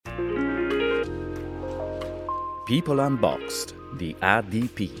People Unboxed di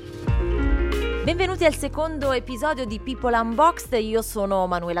ADP. Benvenuti al secondo episodio di People Unboxed, io sono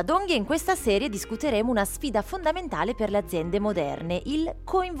Manuela Donghi e in questa serie discuteremo una sfida fondamentale per le aziende moderne, il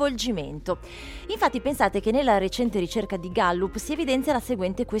coinvolgimento. Infatti pensate che nella recente ricerca di Gallup si evidenzia la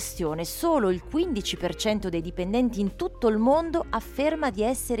seguente questione: solo il 15% dei dipendenti in tutto il mondo afferma di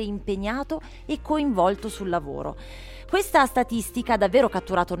essere impegnato e coinvolto sul lavoro. Questa statistica ha davvero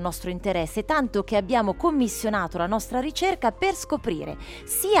catturato il nostro interesse, tanto che abbiamo commissionato la nostra ricerca per scoprire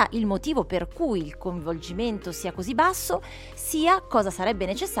sia il motivo per cui il coinvolgimento sia così basso, sia cosa sarebbe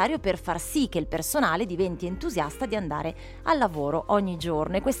necessario per far sì che il personale diventi entusiasta di andare al lavoro ogni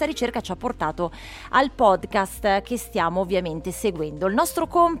giorno. E questa ricerca ci ha portato al podcast che stiamo ovviamente seguendo. Il nostro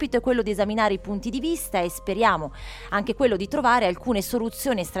compito è quello di esaminare i punti di vista e speriamo anche quello di trovare alcune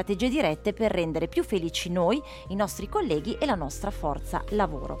soluzioni e strategie dirette per rendere più felici noi, i nostri colleghi e la nostra forza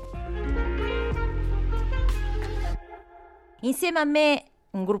lavoro. Insieme a me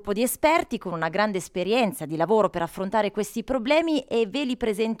un gruppo di esperti con una grande esperienza di lavoro per affrontare questi problemi e ve li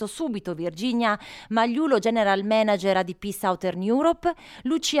presento subito: Virginia Magliulo, General Manager ADP Southern Europe,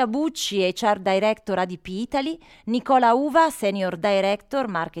 Lucia Bucci, HR Director ADP Italy, Nicola Uva, Senior Director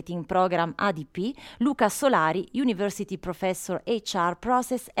Marketing Program ADP, Luca Solari, University Professor HR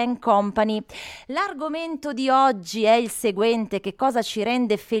Process and Company. L'argomento di oggi è il seguente: che cosa ci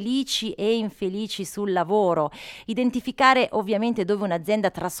rende felici e infelici sul lavoro? Identificare ovviamente dove un'azienda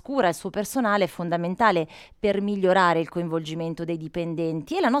trascura il suo personale è fondamentale per migliorare il coinvolgimento dei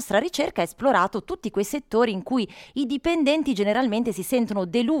dipendenti, e la nostra ricerca ha esplorato tutti quei settori in cui i dipendenti generalmente si sentono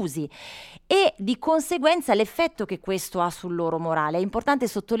delusi e di conseguenza l'effetto che questo ha sul loro morale. È importante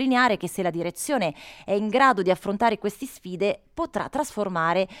sottolineare che se la direzione è in grado di affrontare queste sfide, potrà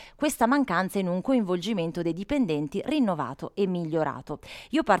trasformare questa mancanza in un coinvolgimento dei dipendenti rinnovato e migliorato.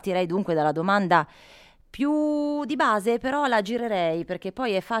 Io partirei dunque dalla domanda più di base, però la girerei, perché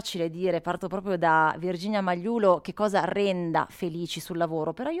poi è facile dire, parto proprio da Virginia Magliulo, che cosa renda felici sul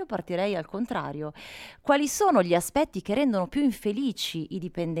lavoro, però io partirei al contrario. Quali sono gli aspetti che rendono più infelici i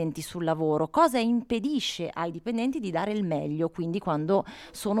dipendenti sul lavoro? Cosa impedisce ai dipendenti di dare il meglio, quindi quando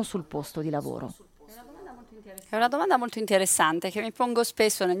sono sul posto di lavoro? È una domanda molto interessante che mi pongo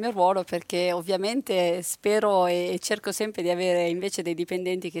spesso nel mio ruolo, perché ovviamente spero e cerco sempre di avere invece dei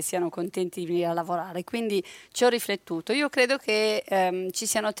dipendenti che siano contenti di venire a lavorare, quindi ci ho riflettuto. Io credo che ci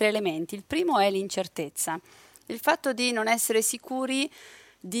siano tre elementi. Il primo è l'incertezza, il fatto di non essere sicuri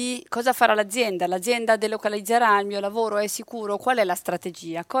di cosa farà l'azienda delocalizzerà il mio lavoro, è sicuro, qual è la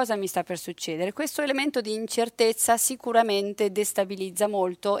strategia, cosa mi sta per succedere. Questo elemento di incertezza sicuramente destabilizza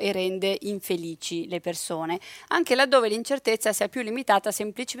molto e rende infelici le persone, anche laddove l'incertezza sia più limitata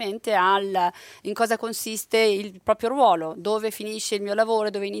semplicemente in cosa consiste il proprio ruolo, dove finisce il mio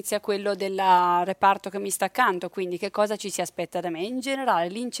lavoro, dove inizia quello del reparto che mi sta accanto, quindi che cosa ci si aspetta da me. In generale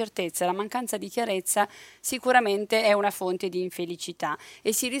l'incertezza e la mancanza di chiarezza sicuramente è una fonte di infelicità e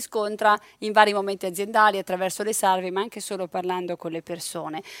si riscontra in vari momenti aziendali, attraverso le salve, ma anche solo parlando con le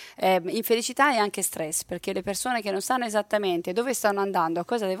persone. Infelicità e anche stress, perché le persone che non sanno esattamente dove stanno andando,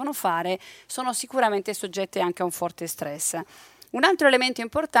 cosa devono fare, sono sicuramente soggette anche a un forte stress. Un altro elemento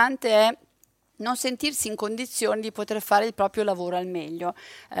importante è non sentirsi in condizioni di poter fare il proprio lavoro al meglio.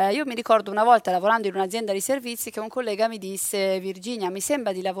 Io mi ricordo una volta, lavorando in un'azienda di servizi, che un collega mi disse: Virginia, mi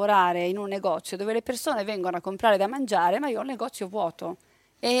sembra di lavorare in un negozio dove le persone vengono a comprare da mangiare, ma io ho il negozio vuoto.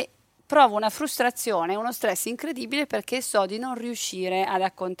 E provo una frustrazione, uno stress incredibile, perché so di non riuscire ad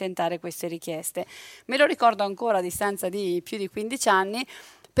accontentare queste richieste. Me lo ricordo ancora a distanza di più di 15 anni,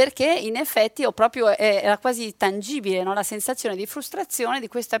 perché in effetti era quasi tangibile, no? La sensazione di frustrazione di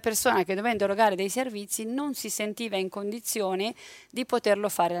questa persona che, dovendo erogare dei servizi, non si sentiva in condizioni di poterlo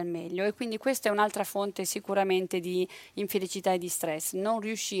fare al meglio, e quindi questa è un'altra fonte sicuramente di infelicità e di stress, non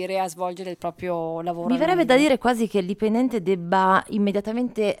riuscire a svolgere il proprio lavoro. Mi verrebbe da dire quasi che il dipendente debba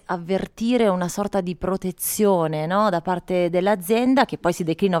immediatamente avvertire una sorta di protezione, no? Da parte dell'azienda, che poi si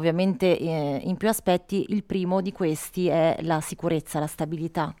declina ovviamente in più aspetti. Il primo di questi è la sicurezza, la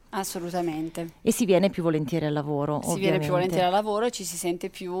stabilità. Assolutamente. E si viene più volentieri al lavoro. Si viene più volentieri al lavoro e ci si sente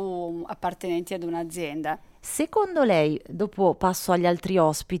più appartenenti ad un'azienda. Secondo lei, dopo passo agli altri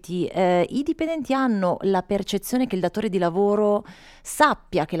ospiti, i dipendenti hanno la percezione che il datore di lavoro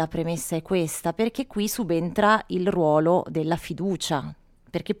sappia che la premessa è questa? Perché qui subentra il ruolo della fiducia.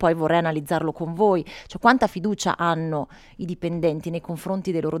 Perché poi vorrei analizzarlo con voi, cioè quanta fiducia hanno i dipendenti nei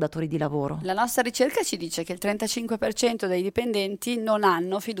confronti dei loro datori di lavoro? La nostra ricerca ci dice che il 35% dei dipendenti non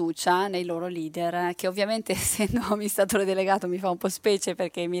hanno fiducia nei loro leader, che ovviamente, essendo amministratore delegato, mi fa un po' specie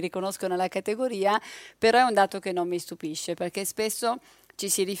perché mi riconosco nella categoria, però è un dato che non mi stupisce, perché spesso ci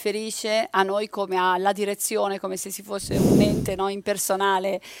si riferisce a noi come alla direzione, come se si fosse un ente, no,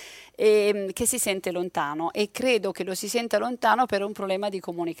 impersonale, che si sente lontano, e credo che lo si senta lontano per un problema di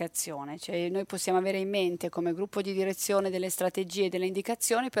comunicazione. Cioè, noi possiamo avere in mente come gruppo di direzione delle strategie, delle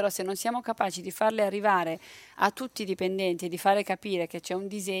indicazioni, però se non siamo capaci di farle arrivare a tutti i dipendenti e di fare capire che c'è un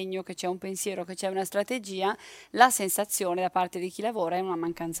disegno, che c'è un pensiero, che c'è una strategia, la sensazione da parte di chi lavora è una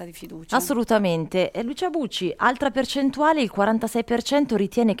mancanza di fiducia. Assolutamente. Lucia Bucci, altra percentuale, il 46%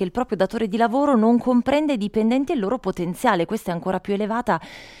 ritiene che il proprio datore di lavoro non comprende i dipendenti e il loro potenziale. Questa è ancora più elevata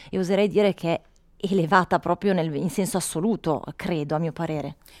e oserei dire che è elevata proprio in senso assoluto, credo, a mio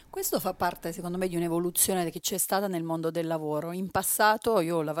parere. Questo fa parte, secondo me, di un'evoluzione che c'è stata nel mondo del lavoro. In passato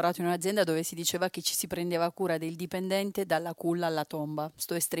io ho lavorato in un'azienda dove si diceva che ci si prendeva cura del dipendente dalla culla alla tomba.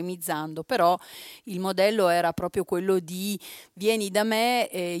 Sto estremizzando, però il modello era proprio quello di vieni da me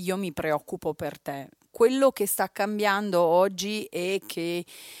e io mi preoccupo per te. Quello che sta cambiando oggi è che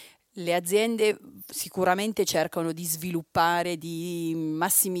le aziende sicuramente cercano di sviluppare, di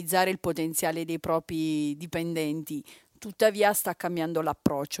massimizzare il potenziale dei propri dipendenti. Tuttavia sta cambiando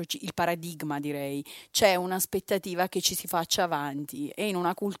l'approccio, il paradigma, direi. C'è un'aspettativa che ci si faccia avanti e in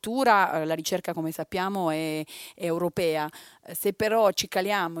una cultura, la ricerca come sappiamo è europea, se però ci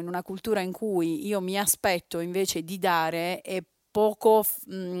caliamo in una cultura in cui io mi aspetto invece di dare, è poco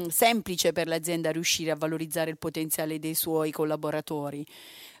semplice per l'azienda riuscire a valorizzare il potenziale dei suoi collaboratori.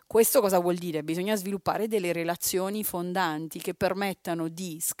 Questo cosa vuol dire? Bisogna sviluppare delle relazioni fondanti che permettano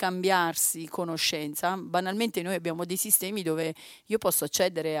di scambiarsi conoscenza. Banalmente noi abbiamo dei sistemi dove io posso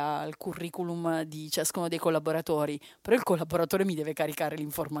accedere al curriculum di ciascuno dei collaboratori, però il collaboratore mi deve caricare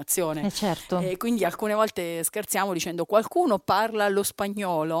l'informazione. Certo. E quindi alcune volte scherziamo dicendo qualcuno parla lo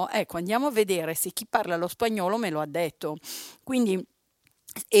spagnolo, ecco, andiamo a vedere se chi parla lo spagnolo me lo ha detto. Quindi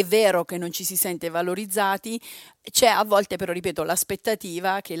è vero che non ci si sente valorizzati, c'è a volte però, ripeto,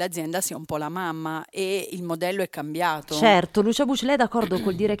 l'aspettativa che l'azienda sia un po' la mamma e il modello è cambiato. Certo, Lucia Bucci, lei è d'accordo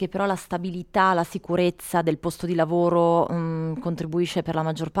col dire che però la stabilità, la sicurezza del posto di lavoro contribuisce per la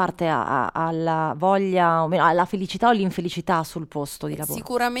maggior parte alla voglia, o meno, alla felicità o l'infelicità sul posto di lavoro?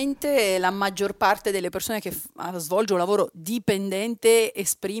 Sicuramente la maggior parte delle persone che svolge un lavoro dipendente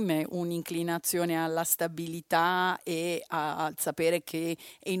esprime un'inclinazione alla stabilità e a sapere che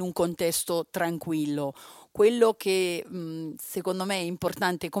è in un contesto tranquillo. Quello che secondo me è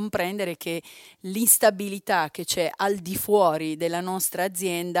importante comprendere è che l'instabilità che c'è al di fuori della nostra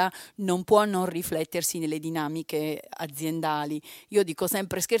azienda non può non riflettersi nelle dinamiche aziendali. Io dico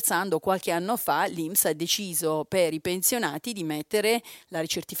sempre scherzando, qualche anno fa l'INPS ha deciso per i pensionati di mettere la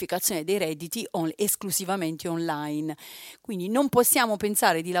ricertificazione dei redditi esclusivamente online. Quindi non possiamo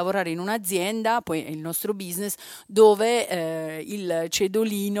pensare di lavorare in un'azienda, poi è il nostro business, dove il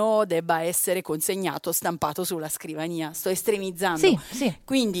cedolino debba essere consegnato, stampato sulla scrivania. Sto estremizzando. Sì.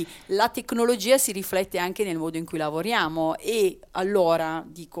 Quindi la tecnologia si riflette anche nel modo in cui lavoriamo e allora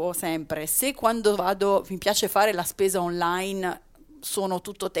dico sempre, se quando mi piace fare la spesa online sono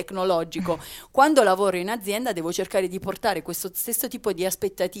tutto tecnologico, quando lavoro in azienda devo cercare di portare questo stesso tipo di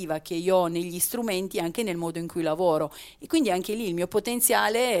aspettativa che io ho negli strumenti anche nel modo in cui lavoro, e quindi anche lì il mio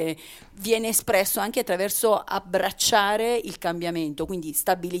potenziale viene espresso anche attraverso abbracciare il cambiamento, quindi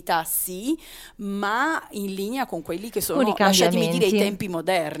stabilità sì, ma in linea con quelli che sono, lasciatemi dire, i tempi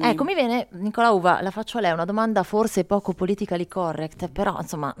moderni. Ecco, mi viene, Nicola Uva, la faccio a lei, una domanda forse poco politically correct, però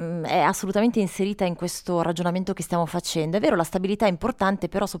insomma è assolutamente inserita in questo ragionamento che stiamo facendo. È vero, la stabilità è importante,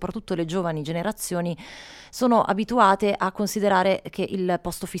 però soprattutto le giovani generazioni sono abituate a considerare che il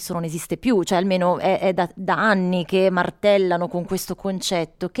posto fisso non esiste più, cioè almeno è da anni che martellano con questo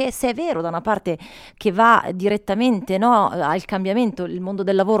concetto, che se è vero da una parte che va direttamente, no, al cambiamento, il mondo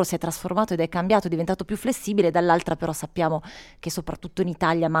del lavoro si è trasformato ed è cambiato, è diventato più flessibile, dall'altra però sappiamo che soprattutto in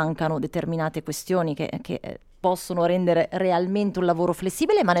Italia mancano determinate questioni che possono rendere realmente un lavoro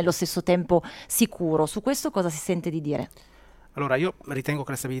flessibile ma nello stesso tempo sicuro. Su questo cosa si sente di dire? Allora, io ritengo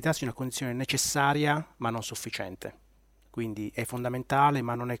che la stabilità sia una condizione necessaria ma non sufficiente, quindi è fondamentale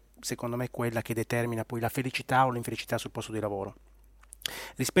ma non è, secondo me, quella che determina poi la felicità o l'infelicità sul posto di lavoro.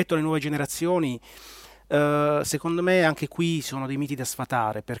 Rispetto alle nuove generazioni, secondo me anche qui sono dei miti da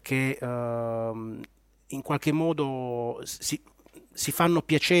sfatare, perché in qualche modo si fanno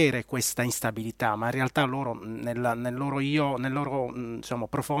piacere questa instabilità, ma in realtà loro nel loro insomma,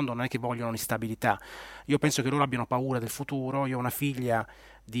 profondo non è che vogliono l'instabilità. Io penso che loro abbiano paura del futuro. Io ho una figlia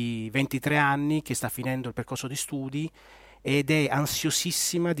di 23 anni che sta finendo il percorso di studi ed è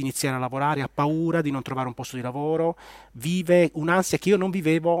ansiosissima di iniziare a lavorare, ha paura di non trovare un posto di lavoro, vive un'ansia che io non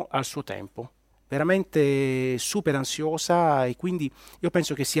vivevo al suo tempo, veramente super ansiosa, e quindi io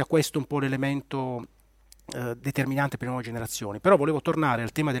penso che sia questo un po' l'elemento determinante per le nuove generazioni. Però volevo tornare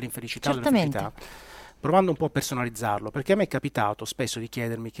al tema dell'infelicità o dell'infelicità, provando un po' a personalizzarlo, perché a me è capitato spesso di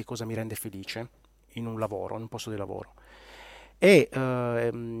chiedermi che cosa mi rende felice in un lavoro, in un posto di lavoro. E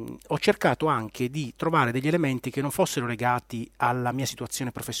ho cercato anche di trovare degli elementi che non fossero legati alla mia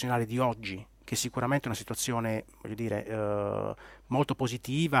situazione professionale di oggi, che sicuramente è una situazione, voglio dire, molto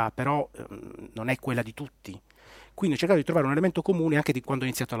positiva, però non è quella di tutti. Quindi ho cercato di trovare un elemento comune anche di quando ho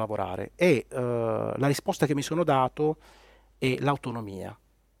iniziato a lavorare, e la risposta che mi sono dato è l'autonomia.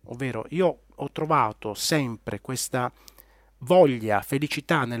 Ovvero, io ho trovato sempre questa voglia,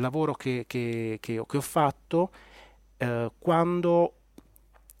 felicità nel lavoro che ho fatto, quando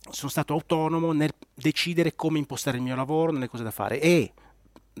sono stato autonomo nel decidere come impostare il mio lavoro, nelle cose da fare. E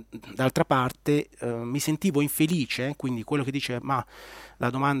d'altra parte mi sentivo infelice, quindi quello che dice ma la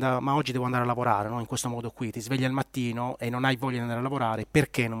domanda, ma oggi devo andare a lavorare, no? In questo modo qui, ti svegli al mattino e non hai voglia di andare a lavorare,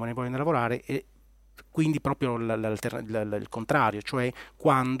 perché non ne voglio andare a lavorare? E quindi proprio il contrario, cioè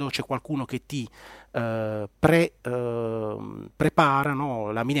quando c'è qualcuno che ti prepara,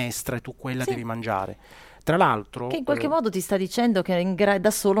 no, la minestra e tu quella devi mangiare. Tra l'altro, che in qualche modo ti sta dicendo che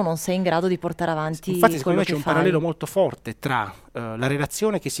da solo non sei in grado di portare avanti. Infatti, secondo me c'è un fai. parallelo molto forte tra la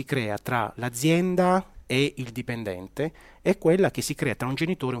relazione che si crea tra l'azienda e il dipendente e quella che si crea tra un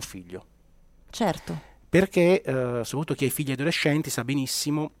genitore e un figlio. Certo. Perché, soprattutto chi ha figli adolescenti sa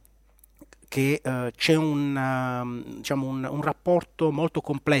benissimo che c'è un rapporto molto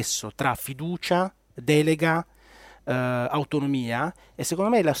complesso tra fiducia, delega, autonomia, e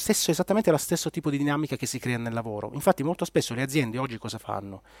secondo me è esattamente lo stesso tipo di dinamica che si crea nel lavoro. Infatti molto spesso le aziende oggi cosa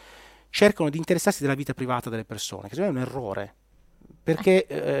fanno? Cercano di interessarsi della vita privata delle persone, che secondo me è un errore,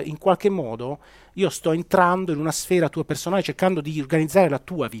 perché in qualche modo io sto entrando in una sfera tua personale cercando di organizzare la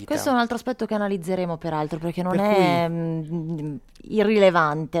tua vita. Questo è un altro aspetto che analizzeremo peraltro, perché non è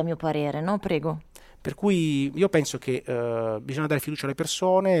irrilevante a mio parere, no? Prego. Per cui io penso che bisogna dare fiducia alle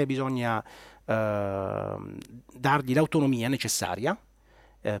persone, bisogna dargli l'autonomia necessaria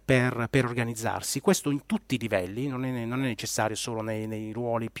per organizzarsi. Questo in tutti i livelli, non è necessario solo nei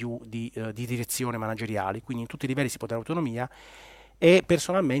ruoli più di direzione manageriali, quindi in tutti i livelli si può dare autonomia, e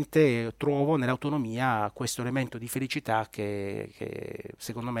personalmente trovo nell'autonomia questo elemento di felicità che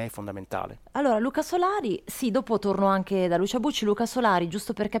secondo me è fondamentale. Allora, Luca Solari, sì, dopo torno anche da Lucia Bucci. Luca Solari,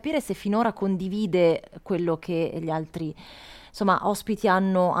 giusto per capire se finora condivide quello che gli altri ospiti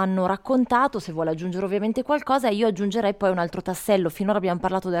hanno raccontato, se vuole aggiungere ovviamente qualcosa. Io aggiungerei poi un altro tassello. Finora abbiamo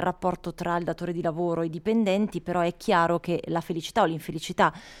parlato del rapporto tra il datore di lavoro e i dipendenti, però è chiaro che la felicità o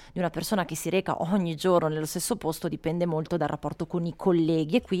l'infelicità di una persona che si reca ogni giorno nello stesso posto dipende molto dal rapporto con i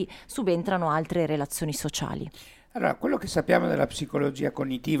colleghi, e qui subentrano altre relazioni sociali. Allora, quello che sappiamo della psicologia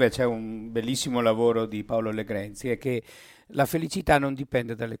cognitiva, e c'è un bellissimo lavoro di Paolo Legrenzi, è che la felicità non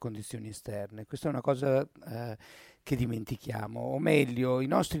dipende dalle condizioni esterne. Questa è una cosa che dimentichiamo, o meglio, i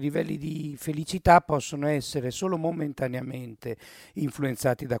nostri livelli di felicità possono essere solo momentaneamente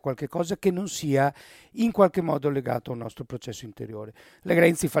influenzati da qualche cosa che non sia in qualche modo legato a un nostro processo interiore.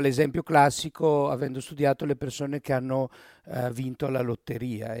 Legrenzi fa l'esempio classico, avendo studiato le persone che hanno vinto la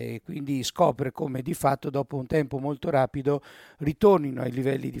lotteria, e quindi scopre come di fatto dopo un tempo molto rapido ritornino ai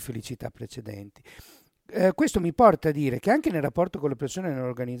livelli di felicità precedenti. Questo mi porta a dire che anche nel rapporto con le persone e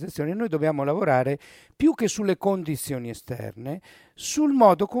nell'organizzazione noi dobbiamo lavorare più che sulle condizioni esterne, sul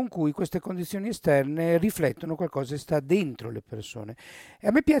modo con cui queste condizioni esterne riflettono qualcosa che sta dentro le persone. E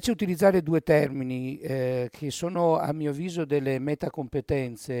a me piace utilizzare due termini che sono a mio avviso delle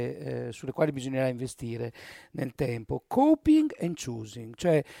metacompetenze sulle quali bisognerà investire nel tempo: coping and choosing.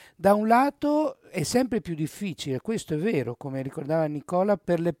 Cioè, da un lato è sempre più difficile, questo è vero, come ricordava Nicola,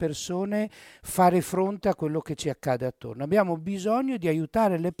 per le persone fare fronte a quello che ci accade attorno. Abbiamo bisogno di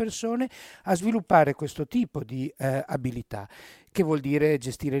aiutare le persone a sviluppare questo tipo di abilità, che vuol dire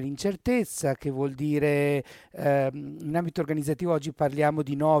gestire l'incertezza, che vuol dire in ambito organizzativo oggi parliamo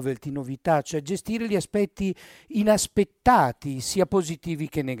di novelty, novità, cioè gestire gli aspetti inaspettati, sia positivi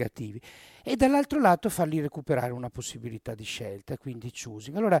che negativi, e dall'altro lato fargli recuperare una possibilità di scelta, quindi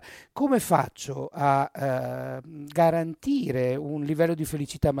choosing. Allora, come faccio a garantire un livello di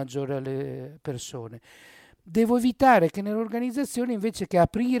felicità maggiore alle persone? Devo evitare che nell'organizzazione, invece che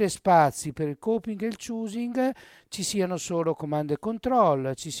aprire spazi per il coping e il choosing, ci siano solo command e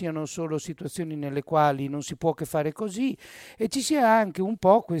control, ci siano solo situazioni nelle quali non si può che fare così, e ci sia anche un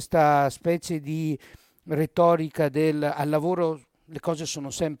po' questa specie di retorica del al lavoro le cose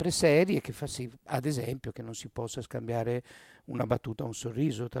sono sempre serie, che fa sì, ad esempio, che non si possa scambiare una battuta, un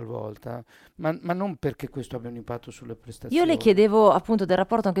sorriso talvolta, ma non perché questo abbia un impatto sulle prestazioni. Io le chiedevo appunto del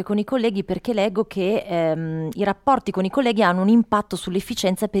rapporto anche con i colleghi, perché leggo che i rapporti con i colleghi hanno un impatto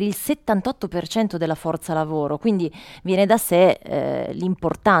sull'efficienza per il 78% della forza lavoro, quindi viene da sé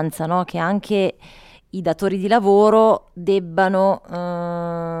l'importanza, no? Che anche i datori di lavoro debbano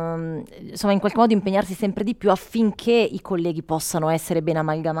insomma in qualche modo impegnarsi sempre di più affinché i colleghi possano essere ben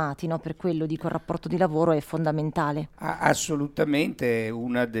amalgamati, no? Per quello dico il rapporto di lavoro è fondamentale. Assolutamente,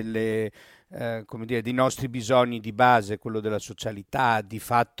 una delle come dire, dei nostri bisogni di base, quello della socialità. Di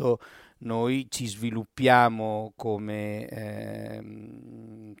fatto noi ci sviluppiamo come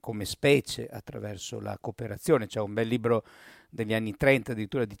specie attraverso la cooperazione. C'è un bel libro degli anni 30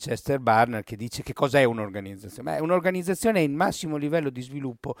 addirittura di Chester Barnard che dice che cos'è un'organizzazione. Un'organizzazione è il massimo livello di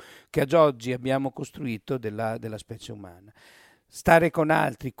sviluppo che ad oggi abbiamo costruito della specie umana. Stare con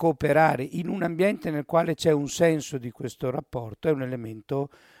altri, cooperare in un ambiente nel quale c'è un senso di questo rapporto è un elemento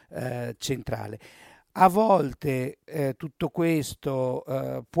centrale. A volte tutto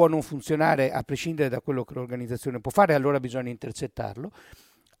questo può non funzionare a prescindere da quello che l'organizzazione può fare, allora bisogna intercettarlo.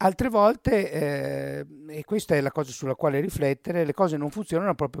 Altre volte, e questa è la cosa sulla quale riflettere, le cose non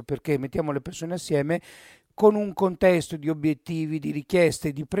funzionano proprio perché mettiamo le persone assieme con un contesto di obiettivi, di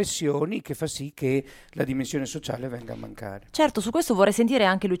richieste, di pressioni che fa sì che la dimensione sociale venga a mancare. Certo, su questo vorrei sentire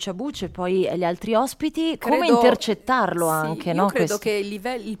anche Lucia Bucci e poi gli altri ospiti, come intercettarlo anche. Io no? credo che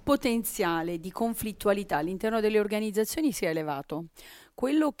il potenziale di conflittualità all'interno delle organizzazioni sia elevato.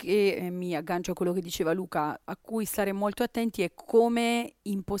 Quello che mi aggancio a quello che diceva Luca, a cui stare molto attenti, è come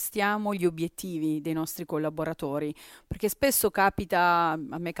impostiamo gli obiettivi dei nostri collaboratori, perché spesso capita,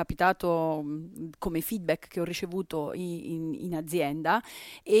 a me è capitato come feedback che ho ricevuto in azienda,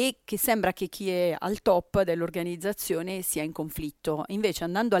 e che sembra che chi è al top dell'organizzazione sia in conflitto. Invece,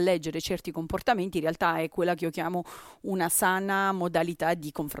 andando a leggere certi comportamenti, in realtà è quella che io chiamo una sana modalità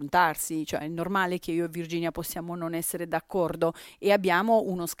di confrontarsi, cioè è normale che io e Virginia possiamo non essere d'accordo e abbiamo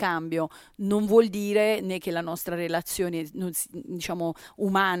uno scambio. Non vuol dire né che la nostra relazione diciamo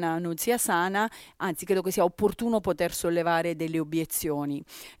umana non sia sana, anzi credo che sia opportuno poter sollevare delle obiezioni.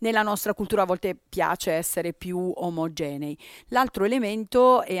 Nella nostra cultura a volte piace essere più omogenei. L'altro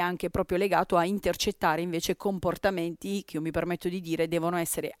elemento è anche proprio legato a intercettare invece comportamenti che io mi permetto di dire devono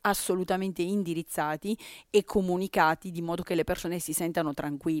essere assolutamente indirizzati e comunicati di modo che le persone si sentano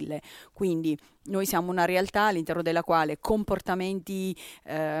tranquille. Quindi noi siamo una realtà all'interno della quale comportamenti,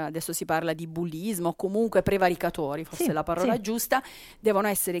 adesso si parla di bullismo, comunque prevaricatori, forse è la parola giusta, devono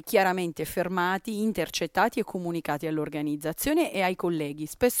essere chiaramente fermati, intercettati e comunicati all'organizzazione e ai colleghi.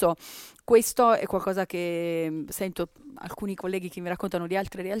 Spesso questo è qualcosa che sento alcuni colleghi che mi raccontano di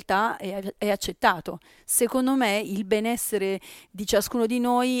altre realtà, è accettato. Secondo me il benessere di ciascuno di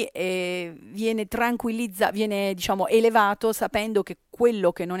noi viene viene diciamo elevato sapendo che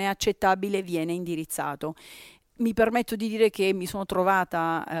quello che non è accettabile viene indirizzato. Mi permetto di dire che mi sono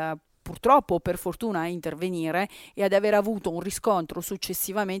trovata purtroppo o per fortuna a intervenire e ad aver avuto un riscontro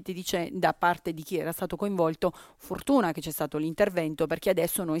successivamente da parte di chi era stato coinvolto: fortuna che c'è stato l'intervento, perché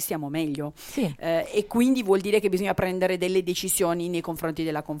adesso noi stiamo meglio. Sì. E quindi vuol dire che bisogna prendere delle decisioni nei confronti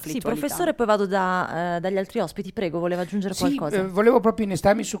della conflittualità. Sì, professore, poi vado dagli altri ospiti. Prego, voleva aggiungere qualcosa? Volevo proprio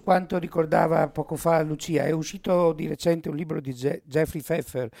innestarmi su quanto ricordava poco fa Lucia. È uscito di recente un libro di Jeffrey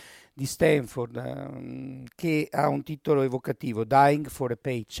Pfeffer di Stanford che ha un titolo evocativo, Dying for a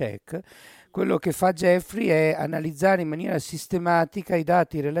Paycheck. Quello che fa Jeffrey è analizzare in maniera sistematica i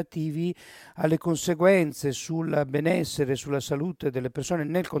dati relativi alle conseguenze sul benessere, sulla salute delle persone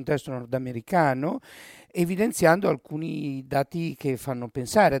nel contesto nordamericano, evidenziando alcuni dati che fanno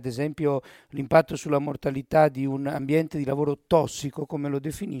pensare, ad esempio l'impatto sulla mortalità di un ambiente di lavoro tossico, come lo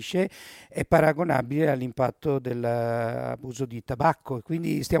definisce, è paragonabile all'impatto dell'abuso di tabacco. E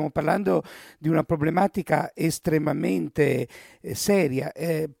quindi stiamo parlando di una problematica estremamente seria,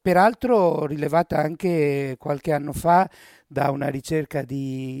 peraltro rilevata anche qualche anno fa da una ricerca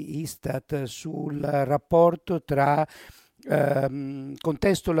di Istat sul rapporto tra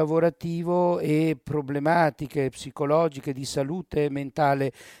contesto lavorativo e problematiche psicologiche di salute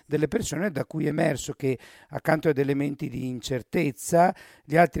mentale delle persone, da cui è emerso che accanto ad elementi di incertezza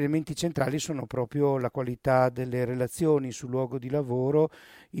gli altri elementi centrali sono proprio la qualità delle relazioni sul luogo di lavoro,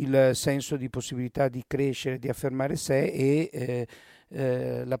 il senso di possibilità di crescere, di affermare sé e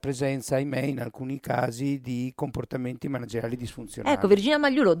la presenza, ahimè, in alcuni casi di comportamenti manageriali disfunzionali. Ecco, Virginia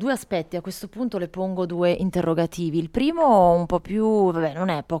Magliulo, due aspetti, a questo punto le pongo due interrogativi. Il primo un po' più, non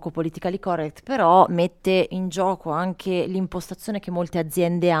è poco politically correct, però mette in gioco anche l'impostazione che molte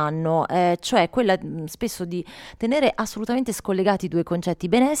aziende hanno, cioè quella spesso di tenere assolutamente scollegati i due concetti,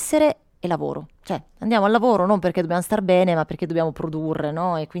 benessere e lavoro. Cioè, andiamo al lavoro non perché dobbiamo star bene, ma perché dobbiamo produrre,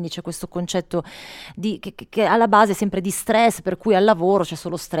 no? E quindi c'è questo concetto che alla base è sempre di stress, per cui al lavoro c'è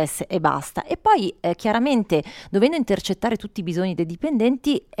solo stress e basta. E poi chiaramente, dovendo intercettare tutti i bisogni dei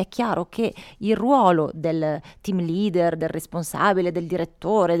dipendenti, è chiaro che il ruolo del team leader, del responsabile, del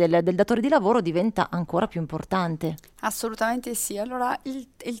direttore, del datore di lavoro diventa ancora più importante. Assolutamente sì. Allora,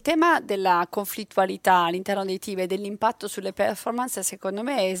 il tema della conflittualità all'interno dei team e dell'impatto sulle performance, secondo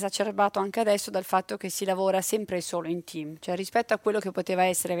me, è esacerbato anche adesso dal fatto che si lavora sempre e solo in team. Cioè, rispetto a quello che poteva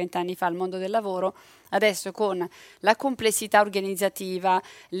essere 20 anni fa il mondo del lavoro, adesso con la complessità organizzativa,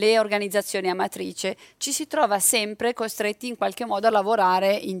 le organizzazioni a matrice, ci si trova sempre costretti in qualche modo a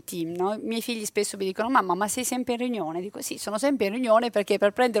lavorare in team, no? I miei figli spesso mi dicono: mamma, ma sei sempre in riunione? Dico sì, sono sempre in riunione perché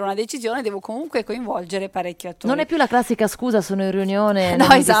per prendere una decisione devo comunque coinvolgere parecchi attori. Non è più la classica scusa, sono in riunione, no,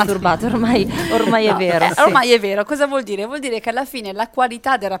 non mi esatto. disturbate, ormai No, è vero. Sì. Ormai è vero. Cosa vuol dire? Vuol dire che alla fine la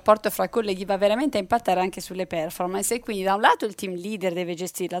qualità del rapporto fra colleghi va veramente a impattare anche sulle performance, e quindi da un lato il team leader deve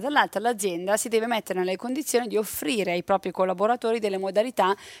gestirla, dall'altro l'azienda si deve mettere nelle condizioni di offrire ai propri collaboratori delle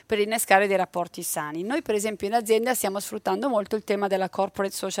modalità per innescare dei rapporti sani. Noi per esempio in azienda stiamo sfruttando molto il tema della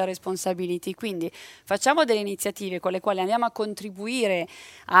corporate social responsibility, quindi facciamo delle iniziative con le quali andiamo a contribuire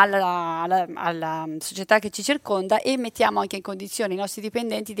alla società che ci circonda e mettiamo anche in condizione i nostri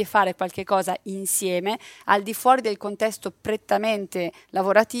dipendenti di fare qualche cosa insieme al di fuori del contesto prettamente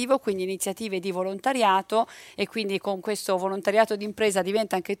lavorativo, quindi iniziative di volontariato, e quindi con questo volontariato d'impresa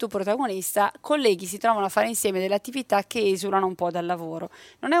diventa anche tu protagonista, colleghi si trovano a fare insieme delle attività che esulano un po' dal lavoro.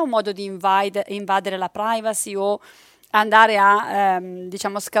 Non è un modo di invadere la privacy o andare a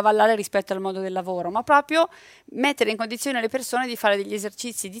diciamo scavallare rispetto al mondo del lavoro, ma proprio mettere in condizione le persone di fare degli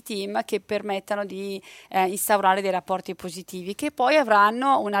esercizi di team che permettano di instaurare dei rapporti positivi, che poi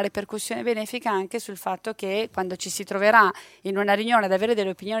avranno una ripercussione benefica anche sul fatto che quando ci si troverà in una riunione ad avere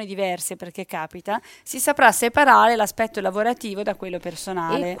delle opinioni diverse, perché capita, si saprà separare l'aspetto lavorativo da quello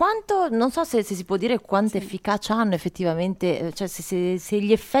personale. E quanto, non so se si può dire quanta efficacia hanno effettivamente, cioè se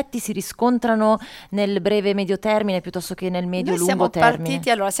gli effetti si riscontrano nel breve e medio termine piuttosto che nel medio-lungo termine.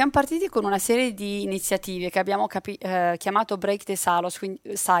 Siamo partiti con una serie di iniziative che abbiamo chiamato Break the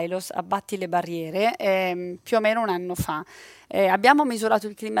Silos, abbatti le barriere, più o meno un anno fa. Abbiamo misurato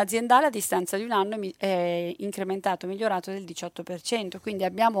il clima aziendale a distanza di un anno e incrementato, migliorato del 18%, quindi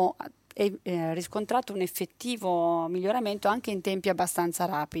abbiamo riscontrato un effettivo miglioramento anche in tempi abbastanza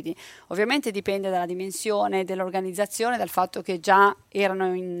rapidi. Ovviamente dipende dalla dimensione dell'organizzazione, dal fatto che già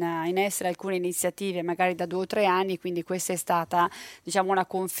erano in essere alcune iniziative magari da 2 o 3 anni, quindi questa è stata diciamo una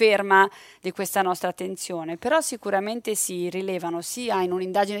conferma di questa nostra attenzione, però sicuramente si rilevano sia in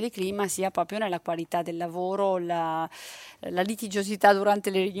un'indagine di clima sia proprio nella qualità del lavoro, la litigiosità durante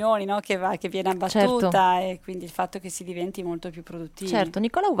le riunioni, no? che viene abbattuta, certo. E quindi il fatto che si diventi molto più produttivi. Certo.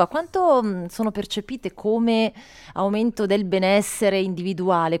 Nicola Uva, quanto sono percepite come aumento del benessere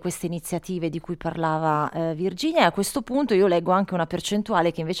individuale queste iniziative di cui parlava Virginia? E a questo punto io leggo anche una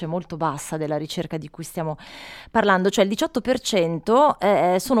percentuale che invece è molto bassa della ricerca di cui stiamo parlando, cioè il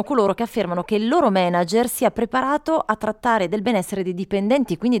 18% sono coloro che affermano che il loro manager sia preparato a trattare del benessere dei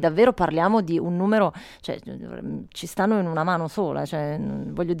dipendenti, quindi davvero parliamo di un numero, cioè ci stanno in una mano sola, cioè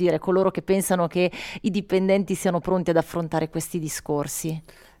voglio dire, coloro che pensano che i dipendenti siano pronti ad affrontare questi discorsi.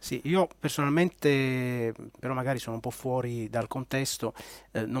 Sì, io personalmente, però magari sono un po' fuori dal contesto,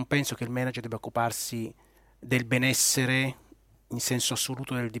 non penso che il manager debba occuparsi del benessere in senso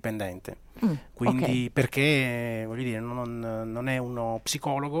assoluto del dipendente. Quindi okay. Perché, voglio dire, non è uno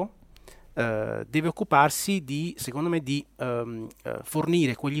psicologo, deve occuparsi secondo me, di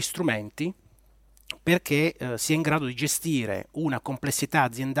fornire quegli strumenti perché sia in grado di gestire una complessità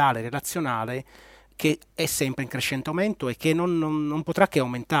aziendale relazionale che è sempre in crescente aumento e che non potrà che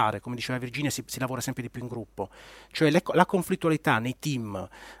aumentare. Come diceva Virginia, si lavora sempre di più in gruppo, cioè la conflittualità nei team,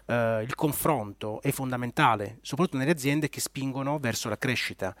 il confronto è fondamentale, soprattutto nelle aziende che spingono verso la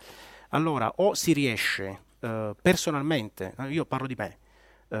crescita. Allora o si riesce personalmente, io parlo di me,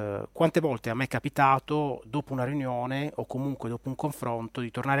 quante volte a me è capitato dopo una riunione o comunque dopo un confronto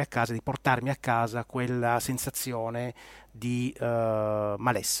di tornare a casa, di portarmi a casa quella sensazione di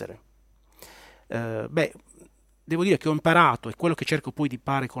malessere. Devo dire che ho imparato, e quello che cerco poi di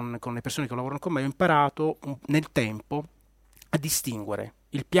fare con le persone che lavorano con me, ho imparato nel tempo a distinguere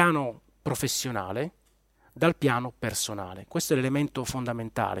il piano professionale dal piano personale. Questo è l'elemento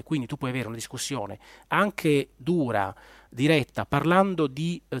fondamentale. Quindi tu puoi avere una discussione anche dura, diretta, parlando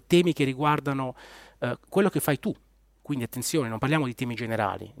di temi che riguardano quello che fai tu. Quindi attenzione, non parliamo di temi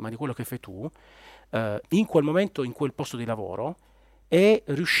generali, ma di quello che fai tu in quel momento, in quel posto di lavoro, e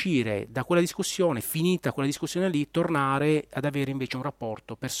riuscire da quella discussione, finita quella discussione lì, tornare ad avere invece un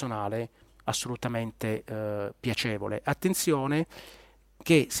rapporto personale assolutamente piacevole. Attenzione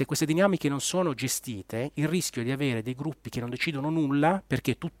che se queste dinamiche non sono gestite, il rischio di avere dei gruppi che non decidono nulla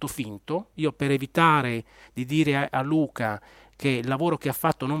perché è tutto finto. Io, per evitare di dire a Luca che il lavoro che ha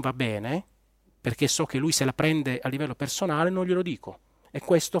fatto non va bene, perché so che lui se la prende a livello personale, non glielo dico, e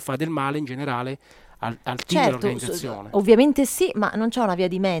questo fa del male in generale al team dell'organizzazione. Ovviamente sì, ma non c'è una via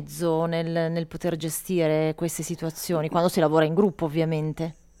di mezzo nel poter gestire queste situazioni, quando si lavora in gruppo,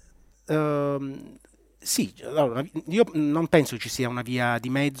 ovviamente. Sì, allora, io non penso ci sia una via di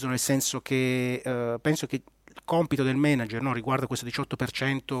mezzo, nel senso che penso che il compito del manager, no, riguardo a questo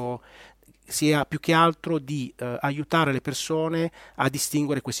 18%, sia più che altro di aiutare le persone a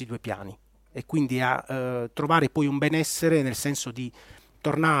distinguere questi due piani e quindi a trovare poi un benessere, nel senso di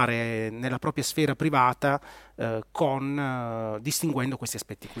tornare nella propria sfera privata distinguendo questi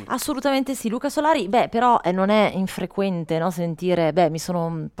aspetti qui. Assolutamente sì, Luca Solari, però non è infrequente, no, sentire, mi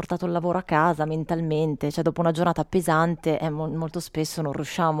sono portato il lavoro a casa mentalmente, cioè dopo una giornata pesante molto spesso non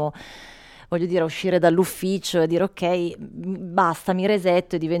riusciamo, voglio dire, a uscire dall'ufficio e dire ok, basta, mi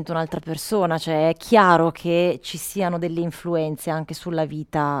resetto e divento un'altra persona, cioè è chiaro che ci siano delle influenze anche sulla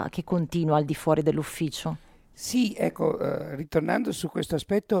vita che continua al di fuori dell'ufficio. Sì, ecco, ritornando su questo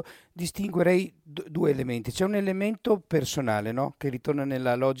aspetto, distinguerei due elementi. C'è un elemento personale, no? Che ritorna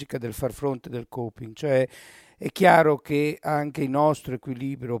nella logica del far fronte, del coping, cioè è chiaro che anche il nostro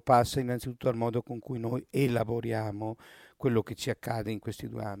equilibrio passa innanzitutto dal modo con cui noi elaboriamo quello che ci accade in questi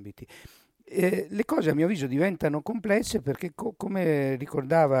due ambiti. Le cose a mio avviso diventano complesse perché come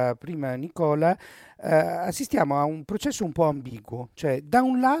ricordava prima Nicola, assistiamo a un processo un po' ambiguo, cioè da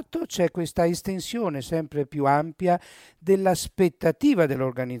un lato c'è questa estensione sempre più ampia dell'aspettativa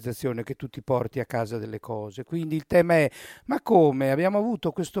dell'organizzazione che tu ti porti a casa delle cose, quindi il tema è: ma come abbiamo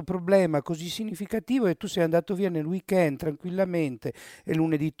avuto questo problema così significativo e tu sei andato via nel weekend tranquillamente e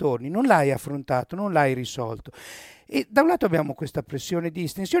lunedì torni, non l'hai affrontato, non l'hai risolto. E da un lato abbiamo questa pressione di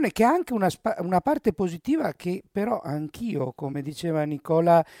estensione che ha anche una parte positiva che però anch'io, come diceva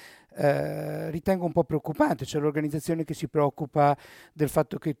Nicola, ritengo un po' preoccupante, cioè l'organizzazione che si preoccupa del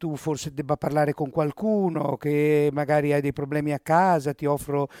fatto che tu forse debba parlare con qualcuno, che magari hai dei problemi a casa, ti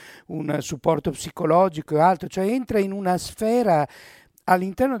offro un supporto psicologico e altro, cioè entra in una sfera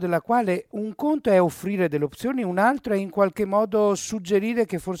all'interno della quale un conto è offrire delle opzioni, un altro è in qualche modo suggerire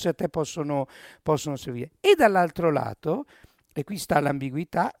che forse a te possono servire. E dall'altro lato, e qui sta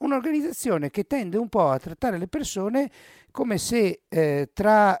l'ambiguità, un'organizzazione che tende un po' a trattare le persone come se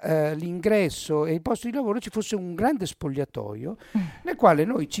tra l'ingresso e il posto di lavoro ci fosse un grande spogliatoio nel quale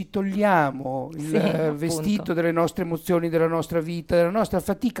noi ci togliamo il vestito delle nostre emozioni, della nostra vita, della nostra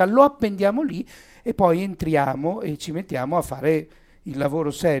fatica, lo appendiamo lì e poi entriamo e ci mettiamo a fare il lavoro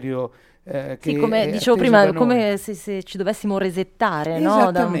serio. Sì, come dicevo prima, come se ci dovessimo resettare,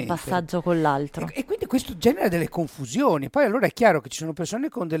 no? Da un passaggio con l'altro. E quindi questo genera delle confusioni. Poi allora è chiaro che ci sono persone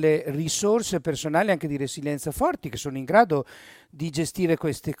con delle risorse personali anche di resilienza forti che sono in grado di gestire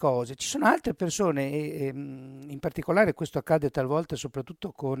queste cose. Ci sono altre persone, e in particolare questo accade talvolta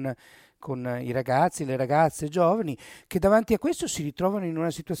soprattutto con i ragazzi, le ragazze giovani, che davanti a questo si ritrovano in una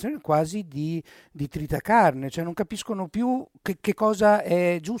situazione quasi di tritacarne, cioè non capiscono più che cosa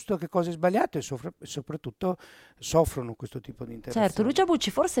è giusto, che cosa è sbagliato e soprattutto soffrono questo tipo di interazione. Certo, Lucia Bucci,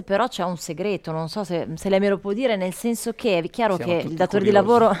 forse però c'è un segreto, non so se lei me lo può dire, nel senso che è chiaro che il datore di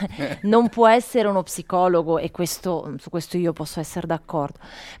lavoro non può essere uno psicologo e su questo io posso essere d'accordo,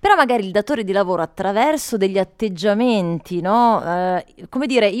 però magari il datore di lavoro attraverso degli atteggiamenti, no? Come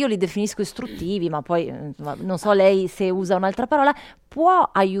dire, io li definisco istruttivi, ma poi non so lei se usa un'altra parola, può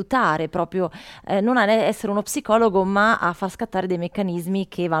aiutare proprio non a essere uno psicologo, ma a far scattare dei meccanismi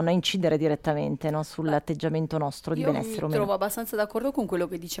che vanno a incidere direttamente, no, sull'atteggiamento nostro di benessere o meno. Io mi trovo abbastanza d'accordo con quello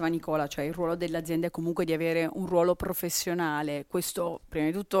che diceva Nicola, cioè il ruolo dell'azienda è comunque di avere un ruolo professionale. Questo prima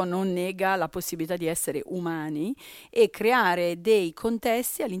di tutto non nega la possibilità di essere umani e creare dei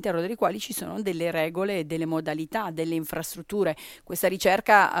contesti all'interno dei quali ci sono delle regole, delle modalità, delle infrastrutture. Questa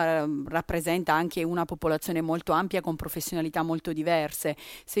ricerca rappresenta anche una popolazione molto ampia con professionalità molto diverse.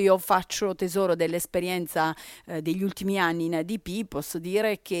 Se io faccio tesoro dell'esperienza degli ultimi anni in ADP, posso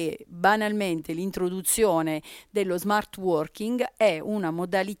dire che banalmente l'introduzione dello smart working è una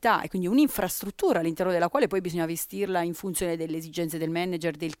modalità e quindi un'infrastruttura all'interno della quale poi bisogna vestirla in funzione delle esigenze del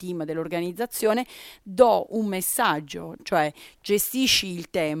manager, del team, dell'organizzazione. Do un messaggio, cioè gestisci il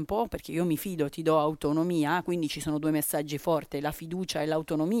tempo, perché io mi fido, ti do autonomia, quindi ci sono due messaggi forti, la fiducia e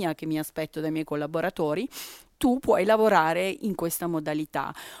l'autonomia che mi aspetto dai miei collaboratori. tu puoi lavorare in questa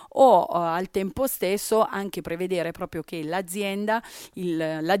modalità, o al tempo stesso anche prevedere proprio che l'azienda,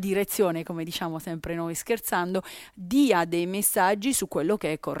 la direzione, come diciamo sempre noi scherzando, dia dei messaggi su quello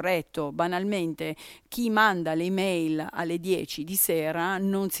che è corretto. Banalmente, chi manda le email alle 10 di sera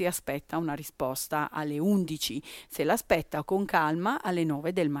non si aspetta una risposta alle 11, se l'aspetta con calma alle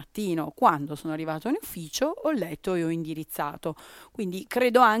 9 del mattino, quando sono arrivato in ufficio, ho letto e ho indirizzato. Quindi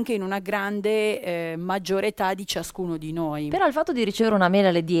credo anche in una grande maggiore età di ciascuno di noi. Però il fatto di ricevere una mail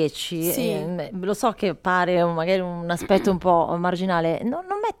alle 10, Sì. Lo so che pare magari un aspetto un po' marginale, non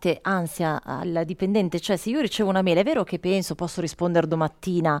mette ansia al dipendente? Cioè, se io ricevo una mail, è vero che penso posso rispondere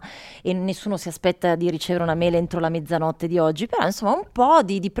domattina e nessuno si aspetta di ricevere una mail entro la mezzanotte di oggi, però insomma un po'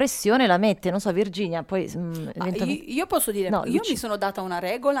 di pressione la mette, non so Virginia, poi io posso dire, No, io Luci. mi sono data una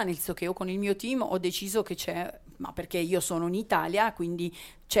regola, nel senso che io con il mio team ho deciso che c'è, ma perché io sono in Italia, quindi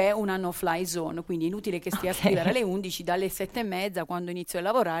c'è una no-fly zone, quindi è inutile che stia a scrivere alle 11, dalle 7:30 quando inizio a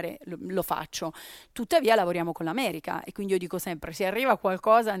lavorare lo faccio. Tuttavia lavoriamo con l'America e quindi io dico sempre, se arriva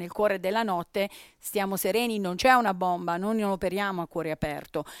qualcosa nel cuore della notte, stiamo sereni, non c'è una bomba, non operiamo a cuore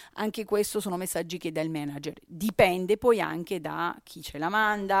aperto. Anche questo sono messaggi che dà il manager. Dipende poi anche da chi ce la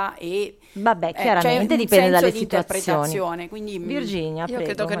manda e vabbè, chiaramente c'è un dipende senso dalle di situazioni. interpretazione. Quindi Virginia, Io prego,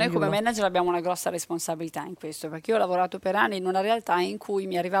 credo che noi come Mariulo. manager abbiamo una grossa responsabilità in questo, perché io ho lavorato per anni in una realtà in cui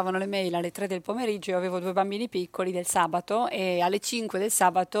mi arrivavano le mail alle 3 del pomeriggio, io avevo 2 bambini piccoli del sabato e alle 5 del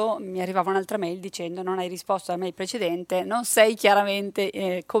sabato mi arrivava un'altra mail dicendo non hai risposto alla mail precedente, non sei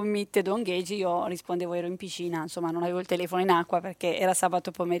chiaramente committed o engaged. Io rispondevo ero in piscina, insomma non avevo il telefono in acqua perché era sabato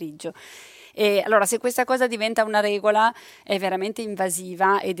pomeriggio. E allora se questa cosa diventa una regola è veramente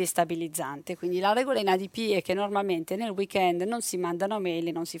invasiva e destabilizzante, quindi la regola in ADP è che normalmente nel weekend non si mandano mail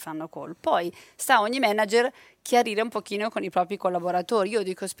e non si fanno call, poi sta a ogni manager chiarire un pochino con i propri collaboratori. Io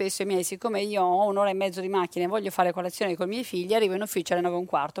dico spesso ai miei, siccome io ho un'ora e mezzo di macchina e voglio fare colazione con i miei figli, arrivo in ufficio alle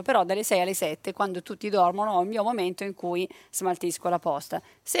 9:15, però dalle 6 alle 7 quando tutti dormono ho il mio momento in cui smaltisco la posta.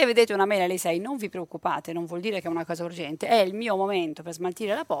 Se vedete una mail alle 6 non vi preoccupate, non vuol dire che è una cosa urgente, è il mio momento per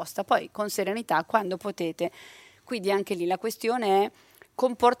smaltire la posta, poi con serenità quando potete. Quindi anche lì la questione è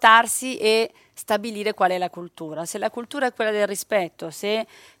comportarsi e stabilire qual è la cultura. Se la cultura è quella del rispetto, se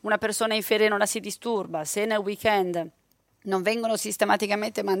una persona in ferie non la si disturba, se nel weekend non vengono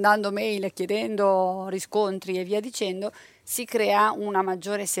sistematicamente mandando mail chiedendo riscontri e via dicendo, si crea una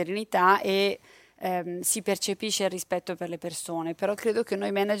maggiore serenità e si percepisce il rispetto per le persone. Però credo che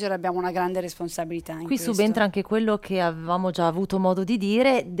noi manager abbiamo una grande responsabilità in Qui questo. subentra anche quello che avevamo già avuto modo di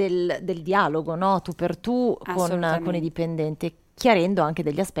dire del dialogo, no? Tu per tu con i dipendenti, chiarendo anche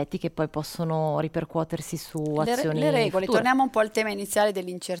degli aspetti che poi possono ripercuotersi su azioni le regole, future. torniamo un po' al tema iniziale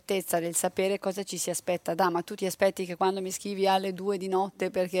dell'incertezza, del sapere cosa ci si aspetta. Ma tu ti aspetti che quando mi scrivi alle 2 di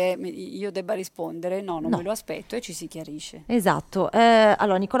notte perché io debba rispondere? No, non me lo aspetto e ci si chiarisce. Esatto.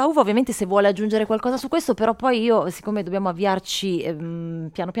 Allora Nicola Uva ovviamente se vuole aggiungere qualcosa su questo, però poi io, siccome dobbiamo avviarci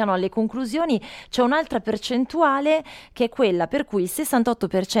piano piano alle conclusioni, c'è un'altra percentuale che è quella per cui il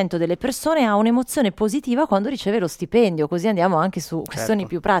 68% delle persone ha un'emozione positiva quando riceve lo stipendio, così andiamo anche su questioni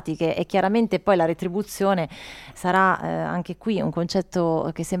più pratiche e chiaramente poi la retribuzione sarà anche qui un concetto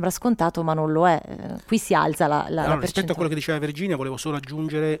che sembra scontato ma non lo è. Qui si alza la allora, rispetto a percentuale. quello che diceva Virginia volevo solo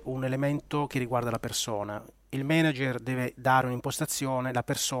aggiungere un elemento che riguarda la persona. Il manager deve dare un'impostazione, la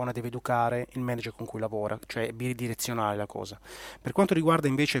persona deve educare il manager con cui lavora, cioè è bidirezionale la cosa. Per quanto riguarda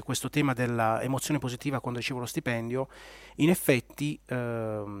invece questo tema della emozione positiva quando ricevo lo stipendio, in effetti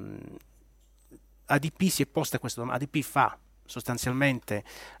ADP si è posta questa domanda. ADP fa sostanzialmente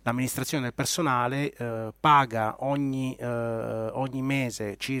l'amministrazione del personale, paga ogni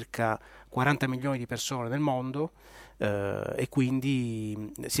mese circa 40 milioni di persone nel mondo e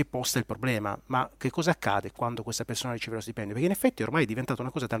quindi si è posta il problema, ma che cosa accade quando questa persona riceve lo stipendio? Perché in effetti ormai è diventata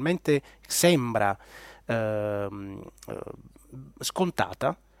una cosa talmente sembra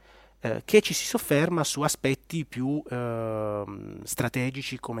scontata che ci si sofferma su aspetti più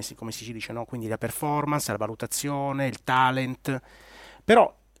strategici, come si dice, no? Quindi la performance, la valutazione, il talent.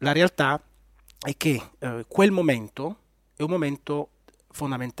 Però la realtà è che quel momento è un momento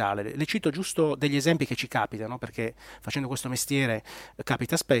fondamentale. Le cito giusto degli esempi che ci capitano, perché facendo questo mestiere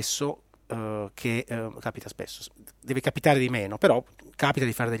capita spesso, deve capitare di meno, però capita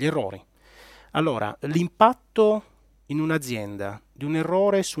di fare degli errori. Allora, l'impatto in un'azienda di un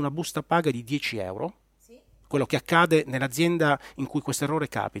errore su una busta paga di 10 euro, quello che accade nell'azienda in cui questo errore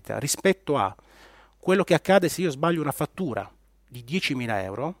capita, rispetto a quello che accade se io sbaglio una fattura di 10.000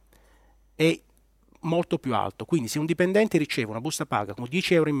 euro, è molto più alto. Quindi se un dipendente riceve una busta paga con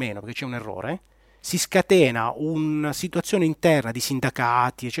 10 euro in meno perché c'è un errore, si scatena una situazione interna di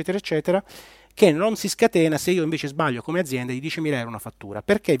sindacati, eccetera, eccetera, che non si scatena se io invece sbaglio come azienda di 10.000 euro una fattura,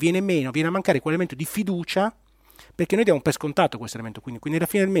 perché viene a mancare quell'elemento di fiducia, perché noi diamo per scontato questo elemento, quindi alla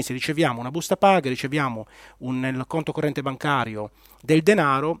fine del mese riceviamo una busta paga, riceviamo nel conto corrente bancario del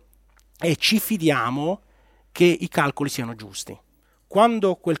denaro e ci fidiamo che i calcoli siano giusti.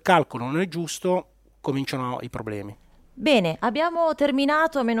 Quando quel calcolo non è giusto, cominciano i problemi. Bene, abbiamo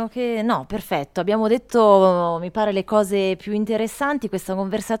terminato, a meno che... No, perfetto, abbiamo detto, mi pare, le cose più interessanti. Questa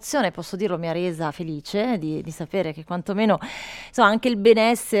conversazione, posso dirlo, mi ha resa felice di sapere che quantomeno, insomma, anche il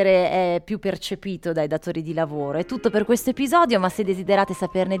benessere è più percepito dai datori di lavoro. È tutto per questo episodio, ma se desiderate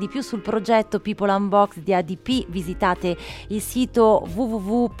saperne di più sul progetto People Unboxed di ADP, visitate il sito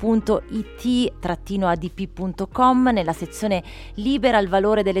www.it-adp.com. Nella sezione Libera il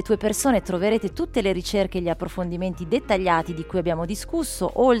valore delle tue persone troverete tutte le ricerche e gli approfondimenti dettagliati di cui abbiamo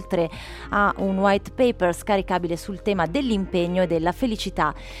discusso, oltre a un white paper scaricabile sul tema dell'impegno e della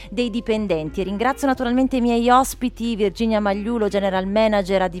felicità dei dipendenti. Ringrazio naturalmente i miei ospiti: Virginia Magliulo, General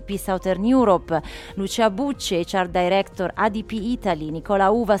Manager ADP Southern Europe, Lucia Bucci, HR Director ADP Italy,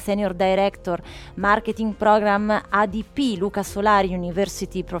 Nicola Uva, Senior Director Marketing Program ADP, Luca Solari,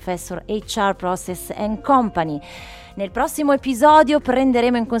 University Professor HR Process and Company. Nel prossimo episodio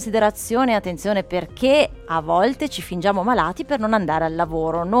prenderemo in considerazione, attenzione, perché a volte ci fingiamo malati per non andare al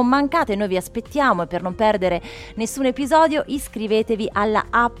lavoro. Non mancate, noi vi aspettiamo, e per non perdere nessun episodio iscrivetevi alla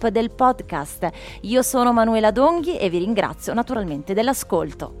app del podcast. Io sono Manuela Donghi e vi ringrazio naturalmente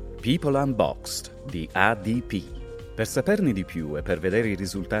dell'ascolto. People Unboxed di ADP. Per saperne di più e per vedere i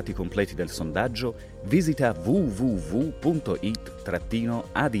risultati completi del sondaggio, visita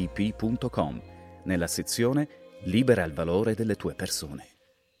www.it-adp.com nella sezione Libera il valore delle tue persone.